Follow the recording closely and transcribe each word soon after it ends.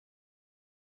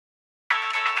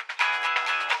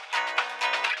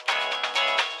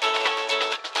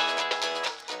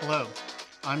Hello,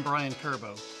 I'm Brian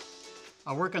Curbo.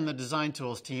 I work on the design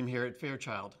tools team here at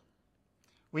Fairchild.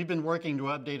 We've been working to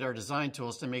update our design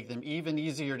tools to make them even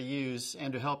easier to use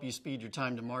and to help you speed your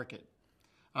time to market.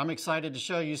 I'm excited to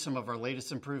show you some of our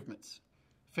latest improvements.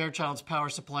 Fairchild's Power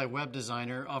Supply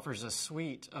WebDesigner offers a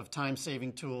suite of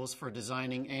time-saving tools for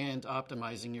designing and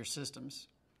optimizing your systems.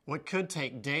 What could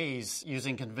take days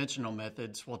using conventional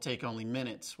methods will take only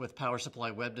minutes with Power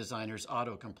Supply WebDesigner's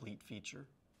autocomplete feature.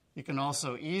 You can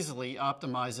also easily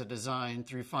optimize a design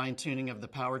through fine-tuning of the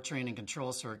powertrain and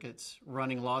control circuits,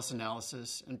 running loss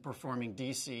analysis, and performing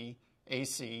DC,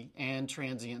 AC, and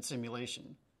transient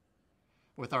simulation.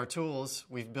 With our tools,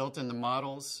 we've built in the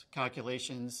models,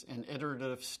 calculations, and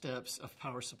iterative steps of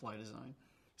power supply design.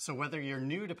 So whether you're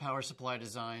new to power supply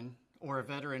design or a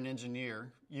veteran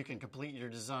engineer, you can complete your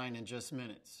design in just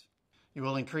minutes. You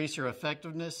will increase your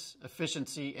effectiveness,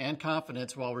 efficiency, and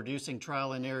confidence while reducing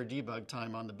trial and error debug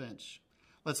time on the bench.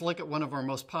 Let's look at one of our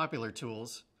most popular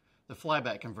tools, the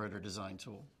flyback converter design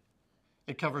tool.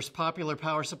 It covers popular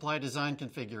power supply design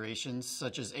configurations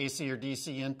such as AC or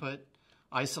DC input,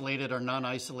 isolated or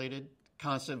non-isolated,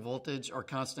 constant voltage or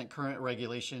constant current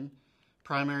regulation,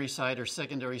 primary side or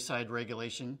secondary side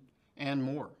regulation, and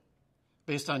more.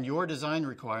 Based on your design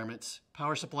requirements,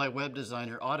 Power Supply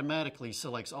WebDesigner automatically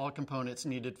selects all components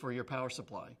needed for your power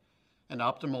supply: an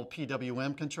optimal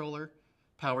PWM controller,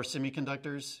 power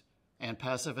semiconductors, and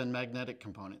passive and magnetic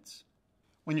components.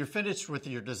 When you're finished with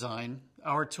your design,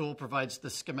 our tool provides the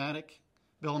schematic,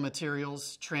 bill of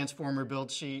materials, transformer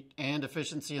build sheet, and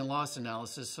efficiency and loss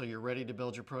analysis so you're ready to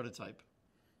build your prototype.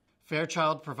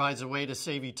 Fairchild provides a way to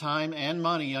save you time and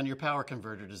money on your power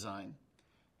converter design.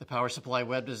 The Power Supply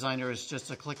WebDesigner is just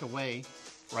a click away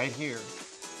right here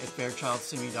at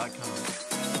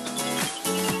fairchildsemi.com.